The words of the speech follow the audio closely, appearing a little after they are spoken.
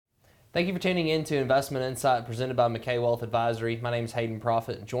Thank you for tuning in to Investment Insight presented by McCay Wealth Advisory. My name is Hayden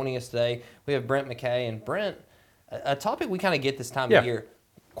Proffitt, and joining us today we have Brent McCay. And Brent, a topic we kind of get this time of year,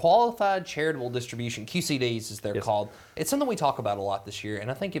 Qualified Charitable Distribution, QCDs as they're called. It's something we talk about a lot this year, and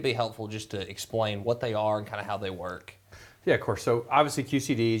I think it'd be helpful just to explain what they are and kind of how they work. Yeah, of course. So obviously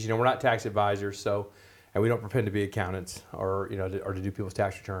QCDs, we're not tax advisors, and we don't pretend to be accountants or to do people's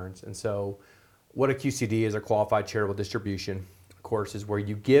tax returns. And so what a QCD is, a Qualified Charitable Distribution, of course, is where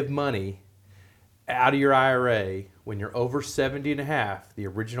you give money out of your IRA when you're over 70 and a half, the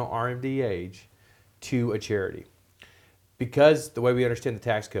original RMD age, to a charity. Because the way we understand the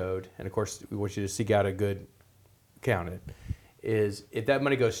tax code, and of course we want you to seek out a good accountant, is if that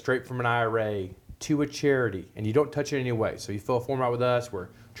money goes straight from an IRA to a charity and you don't touch it in any way, so you fill a form out with us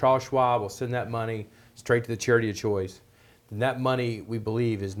where Charles Schwab will send that money straight to the charity of choice, then that money, we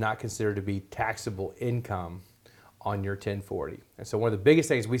believe, is not considered to be taxable income on your 1040. And so one of the biggest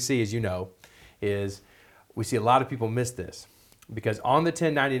things we see, as you know, is we see a lot of people miss this, because on the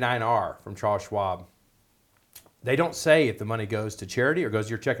 1099-R from Charles Schwab, they don't say if the money goes to charity or goes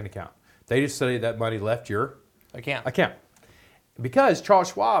to your checking account. They just say that money left your account. Because Charles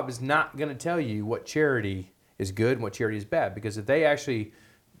Schwab is not going to tell you what charity is good and what charity is bad, because if they actually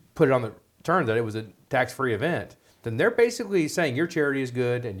put it on the return that it was a tax-free event, then they're basically saying your charity is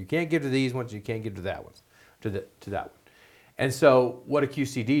good and you can't give to these ones, you can't give to that one, to that one. And so what a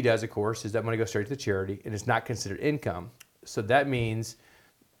QCD does, of course, is that money goes straight to the charity and it's not considered income. So that means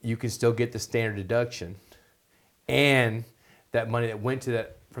you can still get the standard deduction, and that money that went to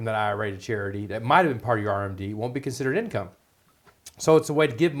from that IRA to charity that might have been part of your RMD won't be considered income. So it's a way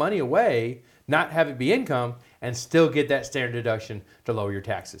to give money away, not have it be income, and still get that standard deduction to lower your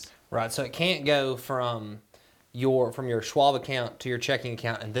taxes. Right. So it can't go from your Schwab account to your checking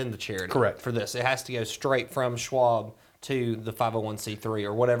account and then the charity. Correct. For this, it has to go straight from Schwab to the 501c3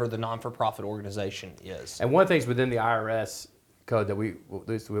 or whatever the non-for-profit organization is. And one of the things within the IRS code that at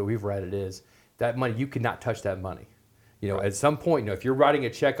least the way we've read it, is that money, you cannot touch that money. Right. At some point, if you're writing a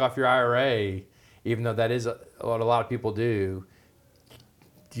check off your IRA, even though that is what a lot of people do,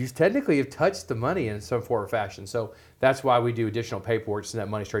 you technically have touched the money in some form or fashion. So that's why we do additional paperwork to send that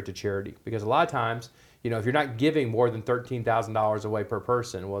money straight to charity. Because a lot of times, if you're not giving more than $13,000 away per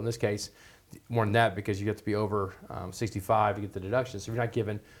person, well, in this case, more than that, because you have to be over 65 to get the deduction. So if you're not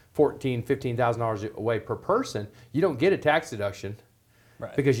giving $14,000, $15,000 away per person, you don't get a tax deduction,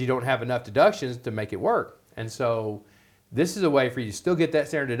 right, because you don't have enough deductions to make it work. And so this is a way for you to still get that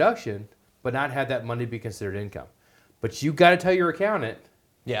standard deduction, but not have that money be considered income. But you got to tell your accountant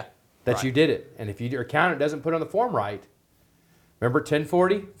that you did it. And if your accountant doesn't put on the form right, remember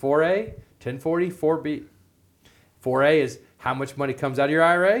 1040, 4A, 1040, 4B. 4A is how much money comes out of your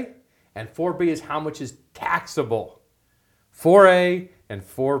IRA, and 4B is how much is taxable. 4A and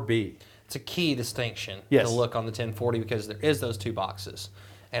 4B. It's a key distinction to look on the 1040, because there is those two boxes.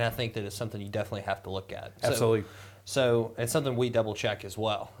 And I think that it's something you definitely have to look at. Absolutely. So it's something we double check as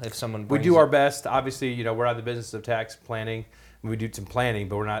well. If someone we do our best. Obviously, we're out of the business of tax planning. We do some planning,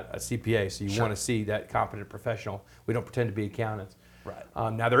 but we're not a CPA, so you want to see that competent professional. We don't pretend to be accountants.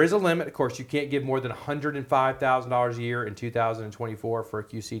 Right. Now, there is a limit. Of course, you can't give more than $105,000 a year in 2024 for a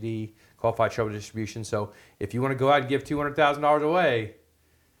QCD, Qualified Charitable Distribution. So if you want to go out and give $200,000 away,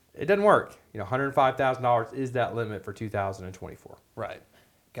 it doesn't work. $105,000 is that limit for 2024. Right.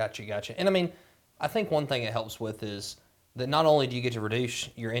 Gotcha. And I think one thing it helps with is that not only do you get to reduce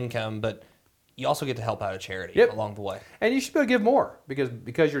your income, but you also get to help out a charity along the way. And you should be able to give more,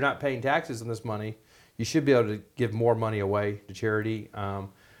 because you're not paying taxes on this money. You should be able to give more money away to charity, and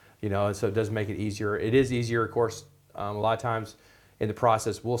so it does make it easier. It is easier, of course. A lot of times in the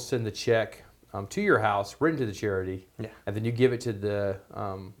process, we'll send the check to your house, written to the charity, and then you give it to the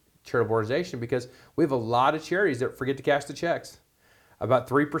charitable organization, because we have a lot of charities that forget to cash the checks. About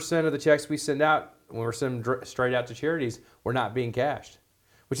 3% of the checks we send out, when we're sending them straight out to charities, we're not being cashed,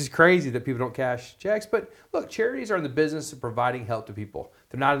 which is crazy that people don't cash checks. But look, charities are in the business of providing help to people.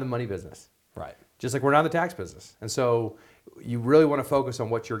 They're not in the money business. Right. Just like we're not in the tax business. And so you really want to focus on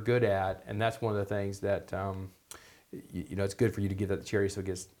what you're good at, and that's one of the things that it's good for you to give that to charity, so it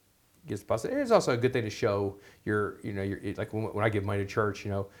gets the positive. It's also a good thing to show your like when I give money to church,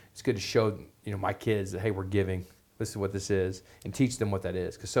 it's good to show my kids that, hey, we're giving. This is what this is, and teach them what that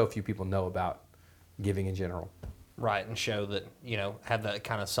is, because so few people know about giving in general. Right, and show that, have that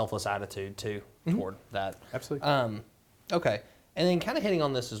kind of selfless attitude too toward that. Absolutely. Okay, and then kind of hitting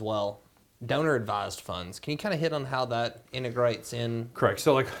on this as well, donor advised funds. Can you kind of hit on how that integrates in? Correct.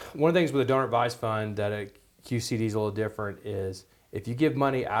 So like one of the things with a donor advised fund that a QCD is a little different is if you give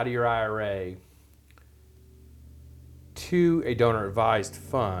money out of your IRA to a donor advised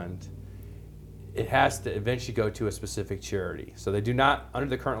fund, it has to eventually go to a specific charity. So they do not, under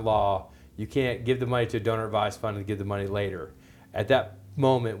the current law, you can't give the money to a donor advised fund and give the money later. At that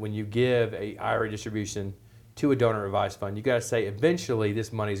moment, when you give a IRA distribution to a donor advised fund, you got to say eventually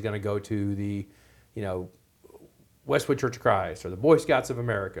this money is going to go to the, Westwood Church of Christ or the Boy Scouts of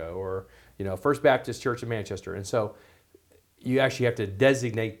America or First Baptist Church of Manchester. And so you actually have to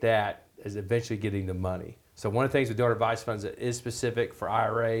designate that as eventually getting the money. So one of the things with donor advised funds that is specific for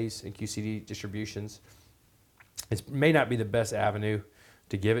IRAs and QCD distributions, it may not be the best avenue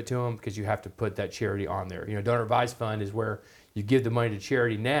to give it to them because you have to put that charity on there. Donor advised fund is where you give the money to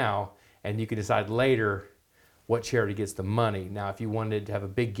charity now and you can decide later what charity gets the money. Now, if you wanted to have a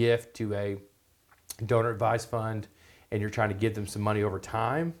big gift to a donor advised fund and you're trying to give them some money over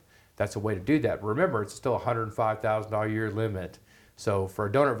time, that's a way to do that. But remember, it's still a $105,000 a year limit. So for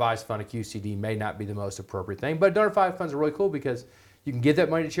a donor advised fund, a QCD may not be the most appropriate thing. But donor advised funds are really cool because you can give that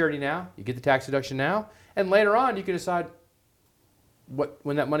money to charity now, you get the tax deduction now, and later on you can decide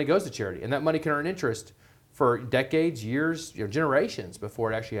when that money goes to charity. And that money can earn interest for decades, years, generations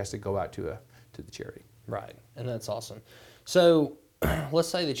before it actually has to go out to the charity. Right, and that's awesome. So let's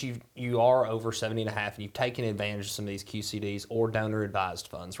say that you are over 70 and a half and you've taken advantage of some of these QCDs or donor advised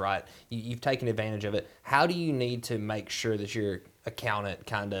funds, right? You've taken advantage of it. How do you need to make sure that your accountant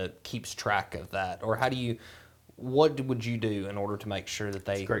kind of keeps track of that? Or what would you do in order to make sure that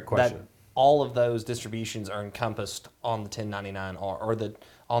That's a great question. that all of those distributions are encompassed on the 1099 or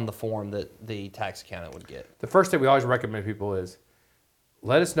on the form that the tax accountant would get? The first thing we always recommend people is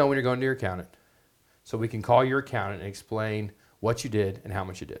let us know when you're going to your accountant so we can call your accountant and explain what you did and how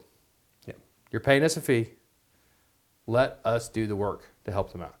much you did. Yeah. You're paying us a fee. Let us do the work to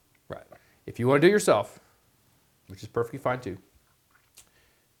help them out. Right. If you want to do it yourself, which is perfectly fine too,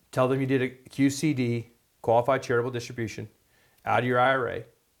 tell them you did a QCD, Qualified Charitable Distribution, out of your IRA.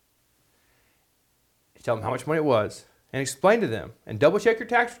 Tell them how much money it was and explain to them and double check your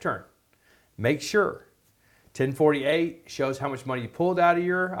tax return. Make sure 1040A shows how much money you pulled out of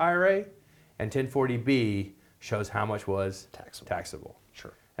your IRA and 1040B shows how much was taxable.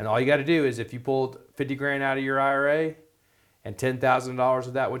 Sure. And all you got to do is if you pulled 50 grand out of your IRA and $10,000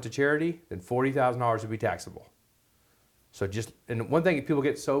 of that went to charity, then $40,000 would be taxable. So and one thing people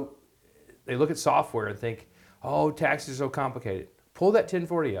get they look at software and think, oh, taxes are so complicated. Pull that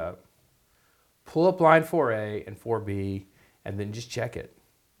 1040 up, pull up line 4A and 4B, and then just check it.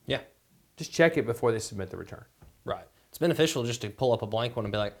 Yeah. Just check it before they submit the return. Right. It's beneficial just to pull up a blank one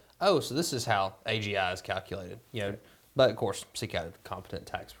and be like, oh, so this is how AGI is calculated. But of course, seek out a competent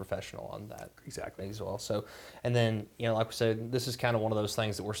tax professional on that Exactly as well. So, and then, like we said, this is kind of one of those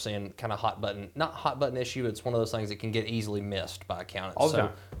things that we're seeing kind of not hot button issue. It's one of those things that can get easily missed by accountants. All the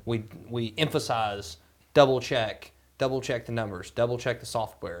time. We emphasize double check the numbers, double check the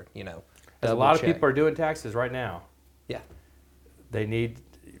software. As a lot of people are doing taxes right now. Yeah. They need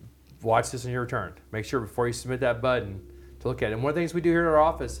watch this in your return. Make sure before you submit that button to look at it. And one of the things we do here at our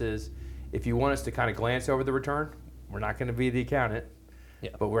office is if you want us to kind of glance over the return, we're not going to be the accountant,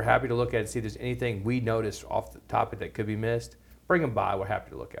 but we're happy to look at it and see if there's anything we noticed off the topic that could be missed. Bring them by. We're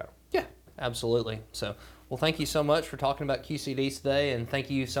happy to look at them. Yeah, absolutely. So, well, thank you so much for talking about QCDs today, and thank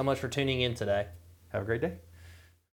you so much for tuning in today. Have a great day.